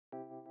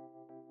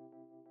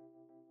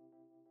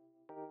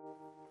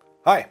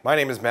Hi, my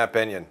name is Matt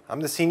Bennion.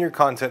 I'm the Senior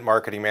Content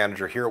Marketing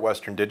Manager here at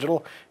Western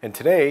Digital, and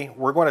today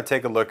we're going to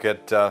take a look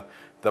at the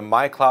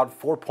MyCloud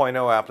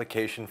 4.0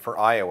 application for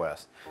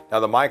iOS. Now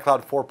the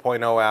MyCloud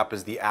 4.0 app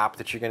is the app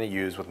that you're going to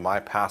use with My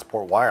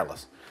Passport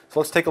Wireless. So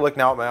let's take a look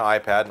now at my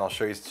iPad and I'll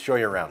show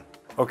you around.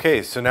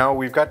 Okay, so now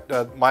we've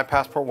got My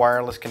Passport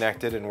Wireless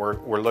connected and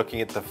we're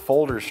looking at the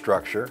folder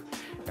structure.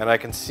 And I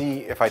can see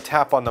if I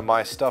tap on the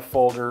My Stuff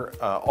folder,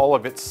 all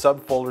of its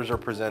subfolders are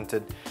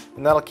presented,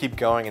 and that'll keep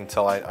going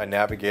until I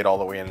navigate all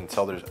the way in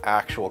until there's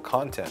actual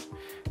content.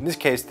 In this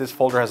case, this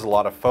folder has a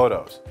lot of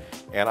photos,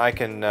 and I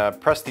can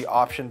press the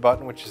option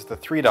button, which is the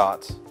three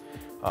dots.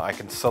 I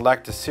can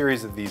select a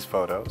series of these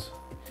photos,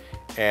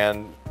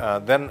 and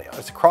then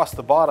across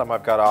the bottom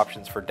I've got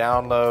options for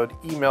download,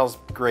 emails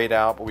grayed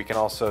out, but we can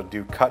also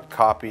do cut,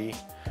 copy,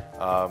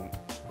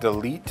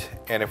 delete,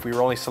 and if we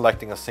were only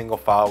selecting a single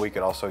file, we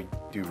could also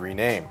do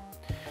rename.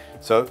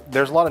 So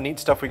there's a lot of neat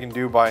stuff we can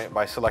do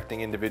by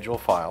selecting individual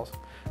files.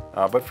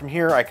 But from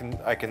here I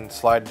can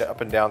slide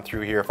up and down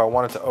through here. If I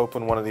wanted to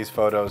open one of these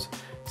photos,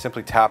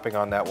 simply tapping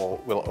on that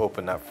will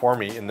open that for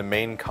me in the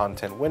main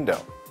content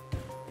window.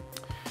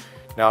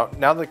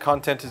 Now the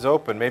content is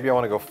open, maybe I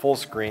want to go full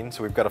screen,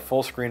 so we've got a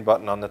full screen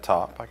button on the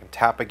top. I can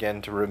tap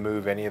again to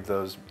remove any of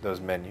those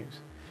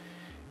menus.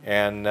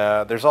 And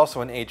there's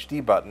also an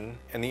HD button,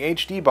 and the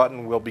HD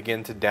button will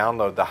begin to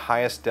download the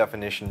highest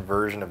definition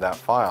version of that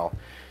file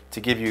to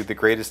give you the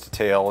greatest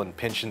detail and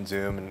pinch and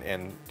zoom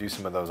and do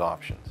some of those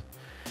options.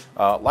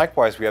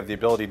 Likewise, we have the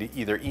ability to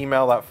either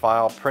email that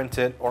file, print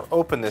it, or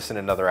open this in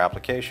another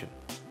application.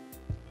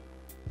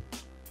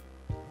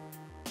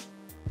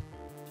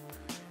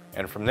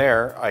 And from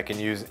there, I can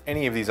use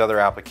any of these other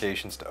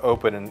applications to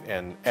open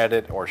and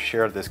edit or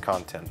share this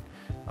content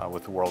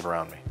with the world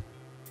around me.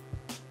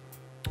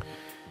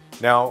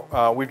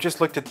 Now, we've just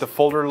looked at the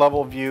folder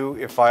level view.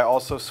 If I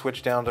also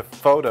switch down to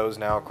Photos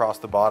now across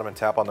the bottom and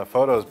tap on the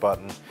Photos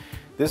button,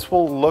 this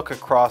will look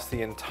across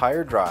the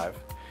entire drive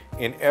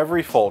in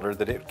every folder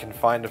that it can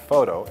find a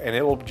photo, and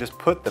it will just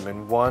put them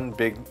in one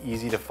big,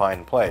 easy to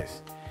find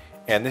place.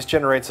 And this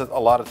generates a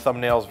lot of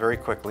thumbnails very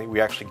quickly. We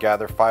actually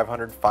gather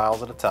 500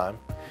 files at a time.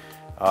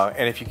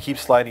 And if you keep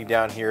sliding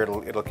down here,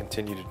 it'll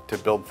continue to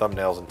build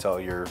thumbnails until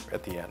you're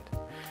at the end.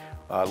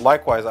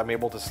 Likewise, I'm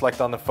able to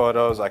select on the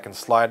photos, I can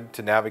slide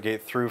to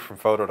navigate through from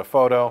photo to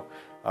photo,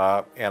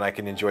 and I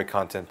can enjoy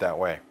content that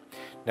way.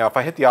 Now if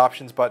I hit the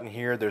options button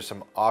here, there's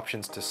some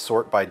options to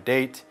sort by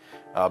date,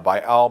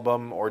 by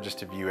album, or just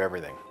to view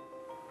everything.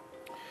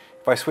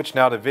 If I switch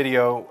now to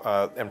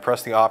video and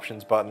press the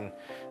options button,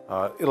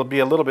 it'll be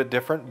a little bit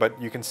different,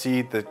 but you can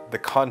see the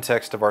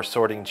context of our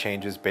sorting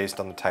changes based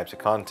on the types of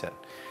content.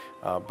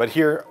 But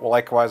here,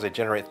 likewise, I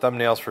generate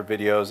thumbnails for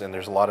videos, and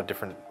there's a lot of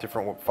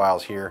different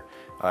files here,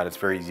 and it's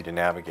very easy to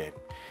navigate.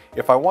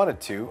 If I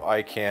wanted to,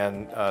 I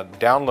can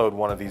download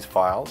one of these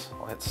files.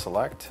 I'll hit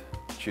select,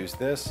 choose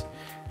this,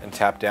 and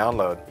tap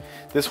download.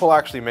 This will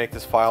actually make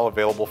this file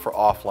available for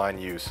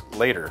offline use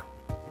later.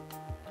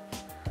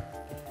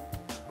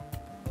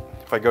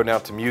 If I go now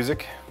to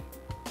music,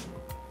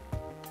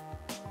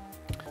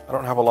 I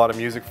don't have a lot of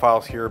music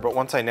files here, but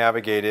once I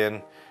navigate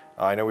in,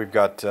 I know we've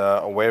got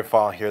a WAV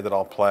file here that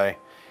I'll play,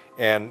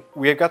 and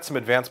we have got some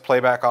advanced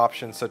playback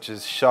options such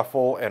as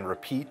shuffle and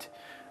repeat,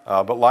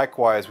 but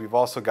likewise we've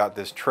also got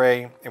this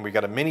tray, and we've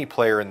got a mini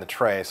player in the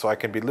tray, so I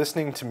can be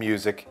listening to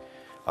music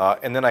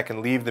and then I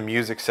can leave the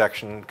music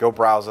section, go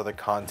browse other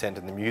content,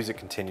 and the music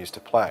continues to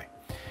play.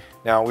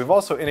 Now we've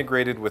also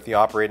integrated with the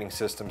operating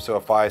system, so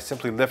if I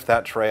simply lift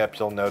that tray up,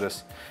 you'll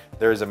notice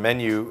there's a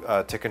menu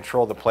to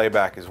control the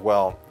playback as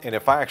well, and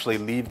if I actually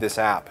leave this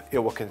app, it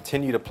will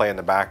continue to play in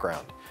the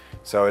background.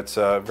 So it's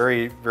a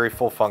very, very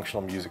full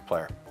functional music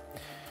player.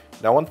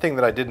 Now one thing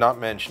that I did not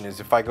mention is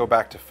if I go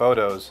back to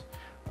Photos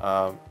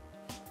and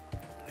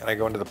I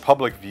go into the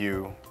public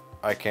view,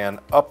 I can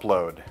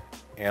upload,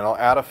 and I'll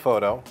add a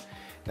photo.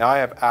 Now I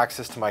have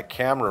access to my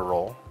camera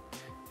roll,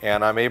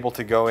 and I'm able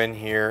to go in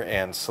here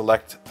and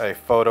select a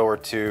photo or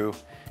two,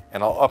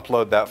 and I'll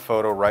upload that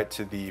photo right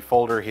to the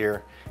folder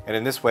here, and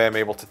in this way I'm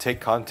able to take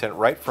content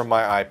right from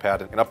my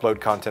iPad and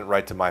upload content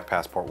right to My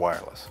Passport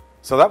Wireless.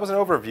 So that was an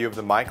overview of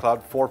the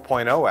MyCloud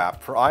 4.0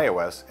 app for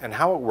iOS and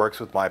how it works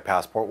with My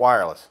Passport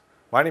Wireless.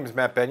 My name is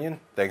Matt Bennion.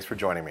 Thanks for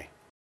joining me.